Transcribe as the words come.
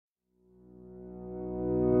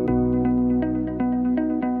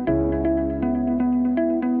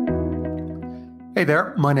Hey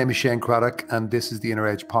there, my name is Shane Craddock, and this is the Inner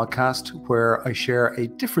Edge podcast, where I share a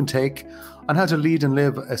different take on how to lead and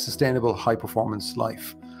live a sustainable high-performance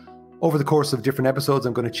life. Over the course of different episodes,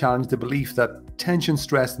 I'm going to challenge the belief that tension,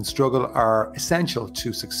 stress, and struggle are essential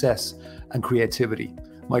to success and creativity.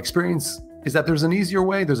 My experience is that there's an easier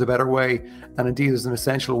way, there's a better way, and indeed there's an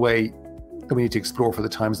essential way that we need to explore for the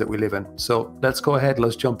times that we live in. So let's go ahead,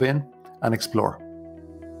 let's jump in and explore.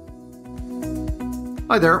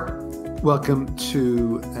 Hi there. Welcome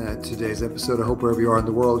to today's episode. I hope wherever you are in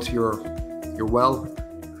the world, you're well.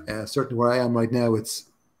 Certainly where I am right now,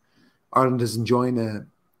 Ireland is enjoying an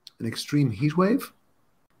extreme heat wave,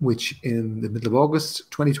 which in the middle of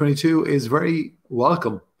August 2022 is very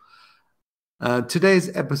welcome.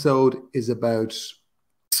 Today's episode is about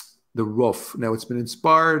the rough. Now, it's been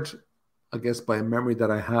inspired, I guess, by a memory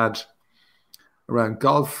that I had around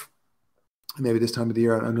golf. Maybe this time of the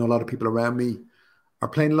year, I know a lot of people around me are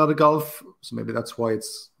playing a lot of golf, so maybe that's why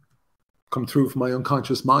it's come through from my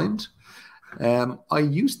unconscious mind. I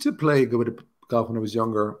used to play a good bit of golf when I was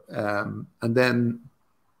younger, and then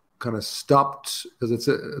kind of stopped because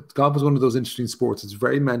golf is one of those interesting sports. It's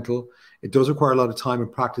very mental. It does require a lot of time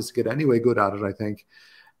and practice to get anyway good at it, I think.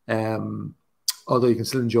 Although you can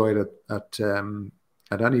still enjoy it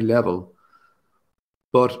at any level.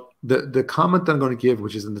 But the comment that I'm going to give,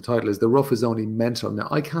 which is in the title, is the rough is only mental. Now,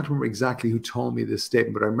 I can't remember exactly who told me this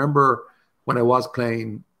statement, but I remember when I was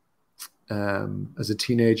playing as a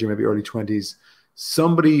teenager, maybe early 20s,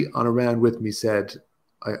 somebody on a round with me said,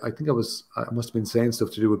 I think I must have been saying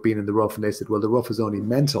stuff to do with being in the rough, and they said, well, the rough is only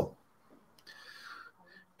mental.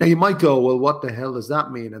 Now, you might go, well, what the hell does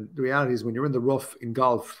that mean? And the reality is when you're in the rough in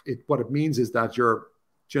golf, what it means is that you're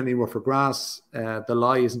generally in rougher grass. The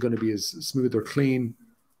lie isn't going to be as smooth or clean.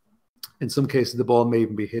 In some cases, the ball may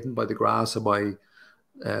even be hidden by the grass or by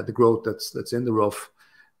the growth that's in the rough.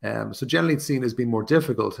 So generally, it's seen as being more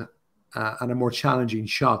difficult and a more challenging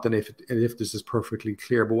shot than if this is perfectly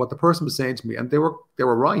clear. But what the person was saying to me, and they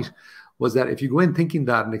were right, was that if you go in thinking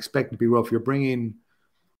that and expect it to be rough, you're bringing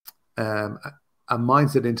a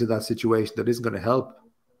mindset into that situation that isn't going to help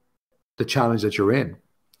the challenge that you're in.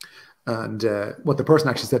 And what the person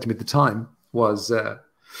actually said to me at the time was,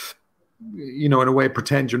 in a way,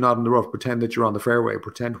 pretend you're not in the rough, pretend that you're on the fairway,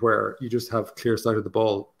 pretend where you just have clear sight of the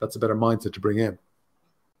ball. That's a better mindset to bring in.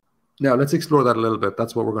 Now, let's explore that a little bit.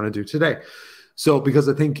 That's what we're going to do today. So, because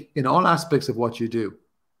I think in all aspects of what you do,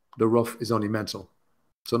 the rough is only mental.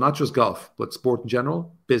 So not just golf, but sport in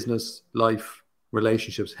general, business, life,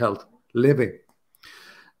 relationships, health, living.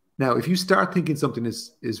 Now, if you start thinking something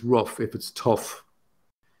is rough, if it's tough,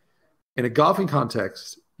 in a golfing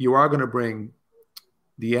context, you are going to bring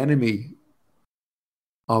the enemy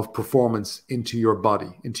of performance into your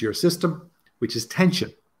body, into your system, which is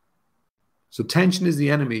tension. So tension is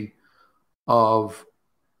the enemy of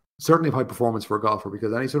certainly of high performance for a golfer,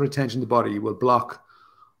 because any sort of tension in the body will block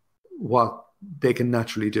what they can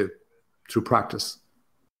naturally do through practice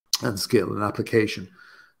and skill and application.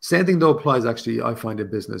 Same thing though applies actually, I find,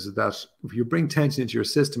 in business, is that if you bring tension into your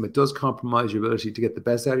system, it does compromise your ability to get the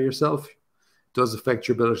best out of yourself. It does affect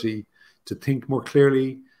your ability to think more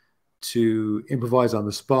clearly, to improvise on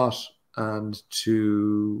the spot, and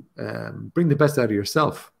to bring the best out of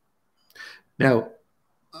yourself. Now,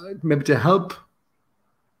 maybe to help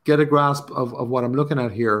get a grasp of what I'm looking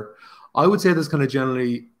at here, I would say there's kind of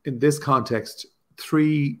generally, in this context,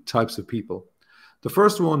 three types of people. The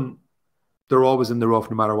first one, they're always in the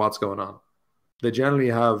rough no matter what's going on. They generally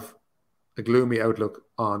have a gloomy outlook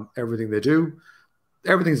on everything they do.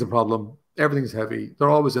 Everything's a problem. Everything's heavy. They're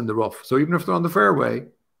always in the rough. So even if they're on the fairway,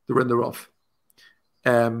 they're in the rough.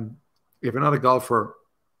 If you're not a golfer,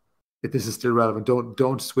 if this is still relevant,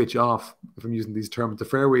 don't switch off if I'm using these terms. The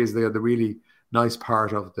fairway is the really nice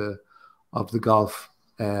part of the golf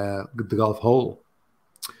hole.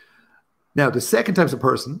 Now, the second type of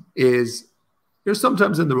person is you're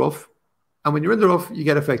sometimes in the rough, and when you're in the rough, you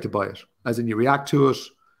get affected by it, as in you react to it.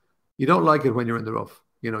 You don't like it when you're in the rough.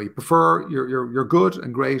 You prefer, you're good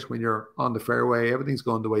and great when you're on the fairway. Everything's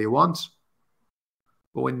going the way you want.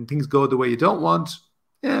 But when things go the way you don't want,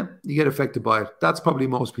 you get affected by it. That's probably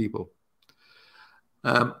most people.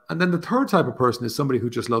 And then the third type of person is somebody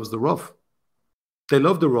who just loves the rough. They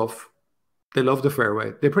love the rough. They love the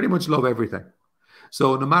fairway. They pretty much love everything.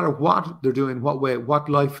 So no matter what they're doing, what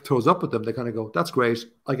life throws up at them, they kind of go, that's great.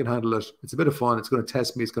 I can handle it. It's a bit of fun. It's going to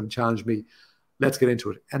test me. It's going to challenge me. Let's get into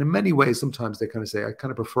it. And in many ways, sometimes they kind of say, I kind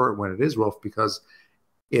of prefer it when it is rough because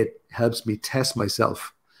it helps me test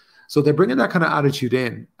myself. So they're bringing that kind of attitude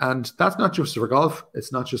in. And that's not just for golf.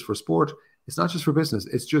 It's not just for sport. It's not just for business.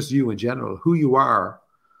 It's just you in general, who you are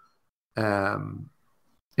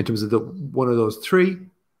in in terms of the one of those three,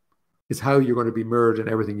 is how you're going to be mirrored in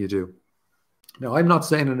everything you do. Now, I'm not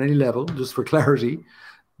saying on any level, just for clarity,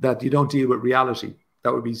 that you don't deal with reality.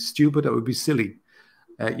 That would be stupid. That would be silly.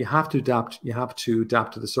 You have to adapt. You have to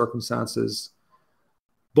adapt to the circumstances.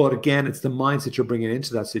 But again, it's the mindset you're bringing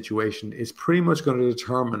into that situation is pretty much going to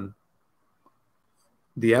determine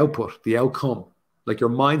the output, the outcome. Like your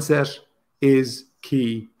mindset is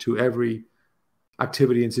key to every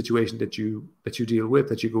activity and situation that you deal with,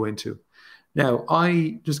 that you go into. Now,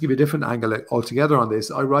 I just give you a different angle altogether on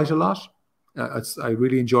this. I write a lot. I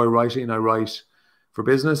really enjoy writing. I write for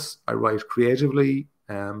business. I write creatively.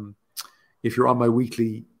 If you're on my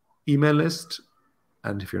weekly email list,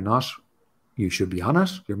 and if you're not, you should be on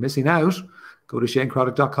it. You're missing out. Go to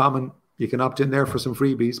ShaneCraddock.com and you can opt in there for some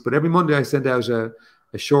freebies. But every Monday I send out a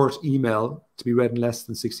short email to be read in less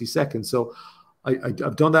than 60 seconds. So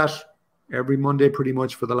I've done that every Monday pretty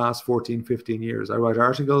much for the last 14, 15 years. I write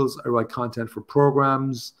articles. I write content for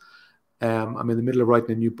programs. I'm in the middle of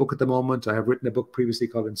writing a new book at the moment. I have written a book previously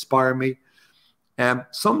called Inspire Me.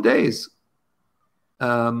 Some days,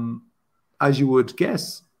 as you would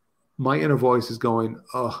guess, my inner voice is going,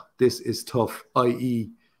 oh, this is tough, i.e.,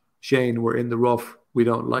 Shane, we're in the rough, we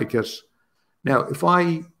don't like it. Now, if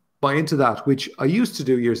I buy into that, which I used to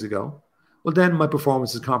do years ago, well, then my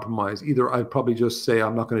performance is compromised. Either I'd probably just say,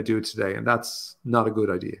 I'm not going to do it today, and that's not a good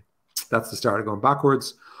idea. That's the start of going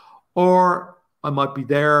backwards. Or I might be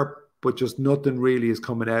there, but just nothing really is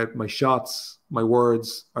coming out. My shots, my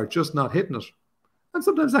words are just not hitting it. And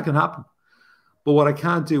sometimes that can happen. But what I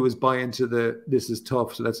can't do is buy into this is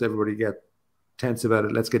tough, so let's everybody get tense about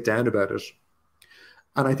it. Let's get down about it.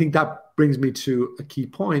 And I think that brings me to a key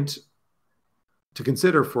point to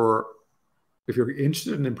consider for if you're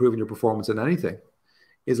interested in improving your performance in anything,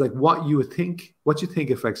 is like what you think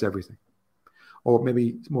affects everything. Or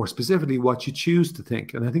maybe more specifically, what you choose to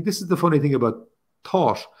think. And I think this is the funny thing about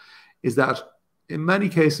thought, is that in many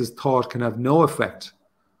cases, thought can have no effect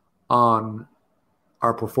on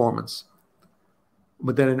our performance.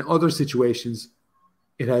 But then in other situations,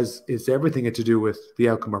 it's everything to do with the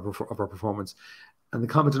outcome of our performance. And the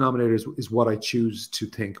common denominator is what I choose to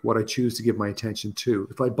think, what I choose to give my attention to.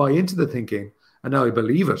 If I buy into the thinking and now I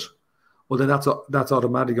believe it, well, then that's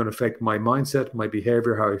automatically going to affect my mindset, my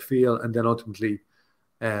behavior, how I feel, and then ultimately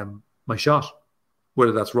my shot,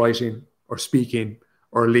 whether that's writing or speaking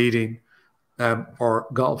or leading or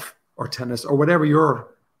golf or tennis or whatever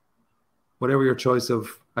your choice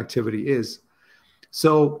of activity is.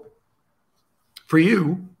 So for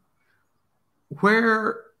you,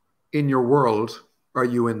 where in your world are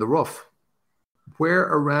you in the rough? Where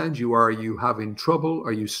around you are you having trouble?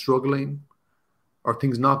 Are you struggling? Are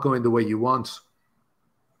things not going the way you want?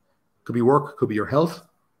 Could be work, could be your health,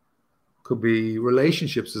 could be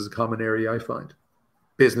relationships is a common area I find,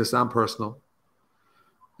 business and personal,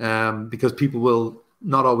 because people will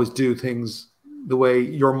not always do things the way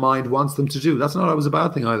your mind wants them to do. That's not always a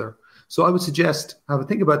bad thing either. So I would suggest have a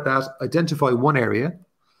think about that, identify one area,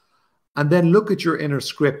 and then look at your inner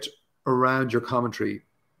script around your commentary.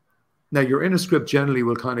 Now, your inner script generally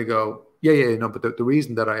will kind of go, no, but the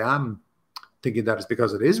reason that I am thinking that is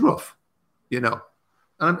because it is rough, And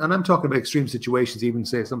I'm talking about extreme situations, even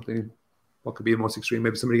say something, what could be the most extreme,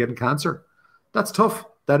 maybe somebody getting cancer. That's tough.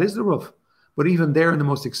 That is the rough. But even there in the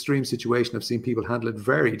most extreme situation, I've seen people handle it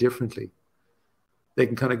very differently. They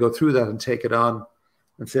can kind of go through that and take it on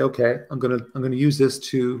and say, okay, I'm going to use this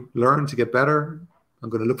to learn, to get better. I'm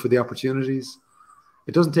going to look for the opportunities.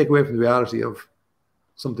 It doesn't take away from the reality of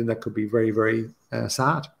something that could be very, very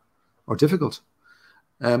sad or difficult.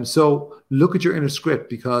 So look at your inner script,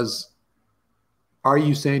 because are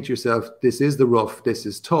you saying to yourself, this is the rough, this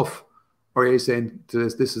is tough? Or are you saying to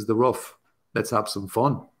this is the rough, let's have some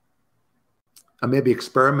fun? And maybe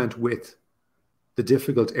experiment with the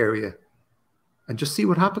difficult area and just see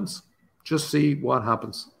what happens. Just see what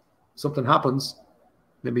happens. Something happens,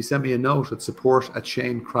 maybe send me a note at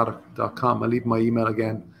support@ShaneCraddock.com. I'll leave my email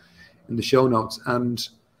again in the show notes. And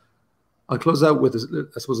I'll close out with,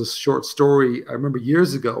 I suppose, a short story. I remember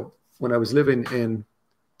years ago when I was living in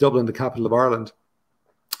Dublin, the capital of Ireland.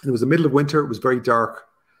 And it was the middle of winter. It was very dark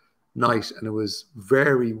night and it was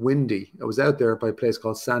very windy. I was out there by a place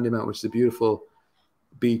called Sandymount, which is a beautiful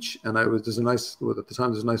beach. And at the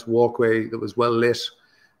time, there's a nice walkway that was well lit,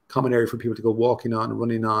 common area for people to go walking on and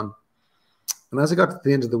running on. And as I got to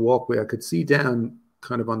the end of the walkway, I could see down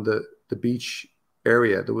kind of on the beach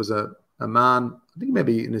area, there was a man, I think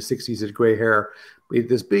maybe in his 60s, had gray hair, but he had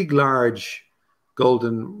this big, large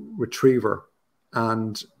golden retriever.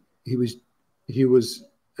 And he was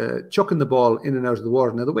chucking the ball in and out of the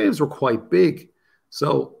water. Now, the waves were quite big,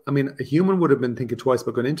 So, I mean, a human would have been thinking twice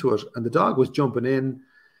about going into it, and the dog was jumping in,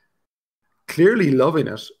 clearly loving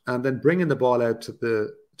it, and then bringing the ball out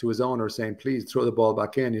to his owner, saying, "Please throw the ball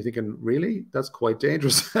back in." You're thinking, really? That's quite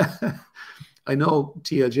dangerous. I know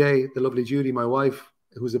TLJ, the lovely Judy, my wife,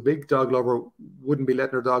 who's a big dog lover, wouldn't be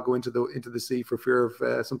letting her dog go into the sea for fear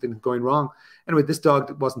of something going wrong. Anyway, this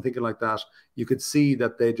dog wasn't thinking like that. You could see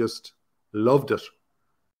that they just loved it.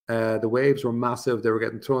 The waves were massive. They were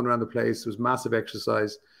getting thrown around the place. It was massive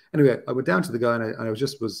exercise. Anyway, I went down to the guy and I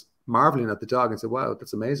was marveling at the dog and said, "Wow,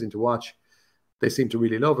 that's amazing to watch. They seem to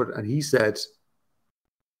really love it." And he said,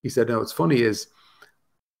 "No, what's funny is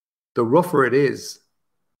the rougher it is,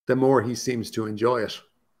 the more he seems to enjoy it."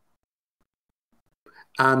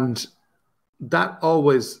 And that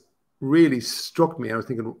always really struck me. I was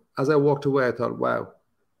thinking, as I walked away, I thought, wow,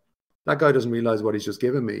 that guy doesn't realize what he's just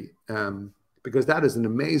given me. Because that is an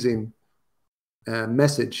amazing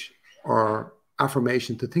message or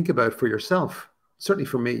affirmation to think about for yourself. Certainly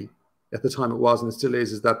for me, at the time it was, and it still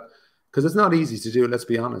is that, because it's not easy to do, let's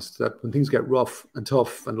be honest, that when things get rough and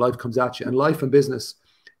tough and life comes at you, and life and business,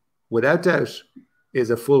 without doubt,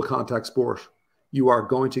 is a full contact sport. You are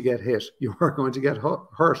going to get hit. You are going to get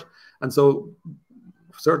hurt. And so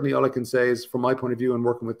certainly all I can say is, from my point of view and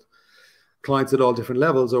working with clients at all different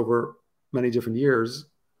levels over many different years,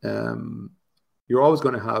 you're always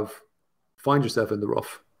going to find yourself in the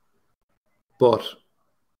rough. But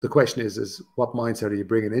the question is what mindset are you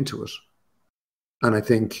bringing into it? And I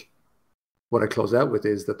think what I close out with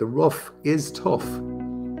is that the rough is tough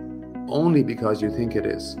only because you think it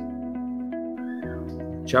is.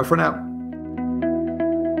 Ciao for now.